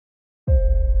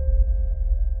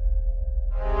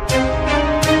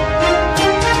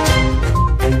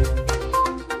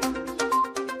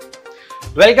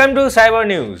Welcome to Cyber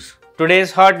News.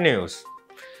 Today's hot news.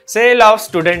 Sale of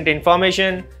student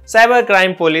information.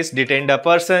 Cybercrime police detained a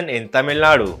person in Tamil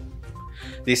Nadu.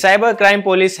 The Cybercrime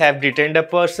police have detained a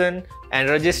person and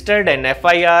registered an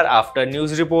FIR after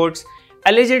news reports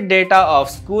alleged data of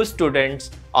school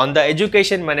students on the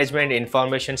Education Management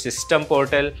Information System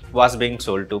portal was being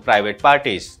sold to private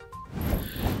parties.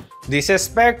 The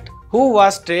suspect, who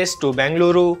was traced to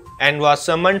Bengaluru and was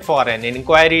summoned for an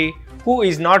inquiry, who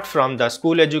is not from the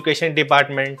school education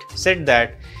department, said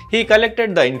that he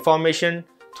collected the information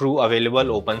through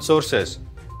available open sources.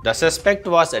 The suspect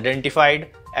was identified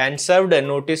and served a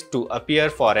notice to appear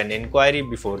for an inquiry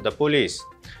before the police.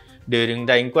 During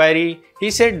the inquiry, he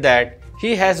said that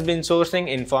he has been sourcing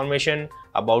information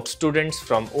about students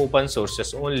from open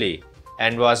sources only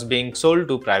and was being sold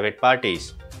to private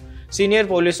parties. Senior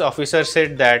police officer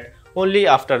said that only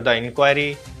after the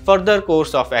inquiry, further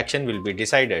course of action will be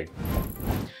decided.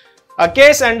 A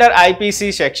case under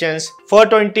IPC sections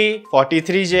 420,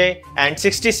 43J and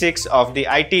 66 of the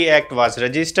IT Act was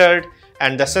registered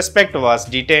and the suspect was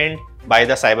detained by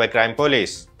the Cybercrime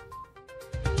police.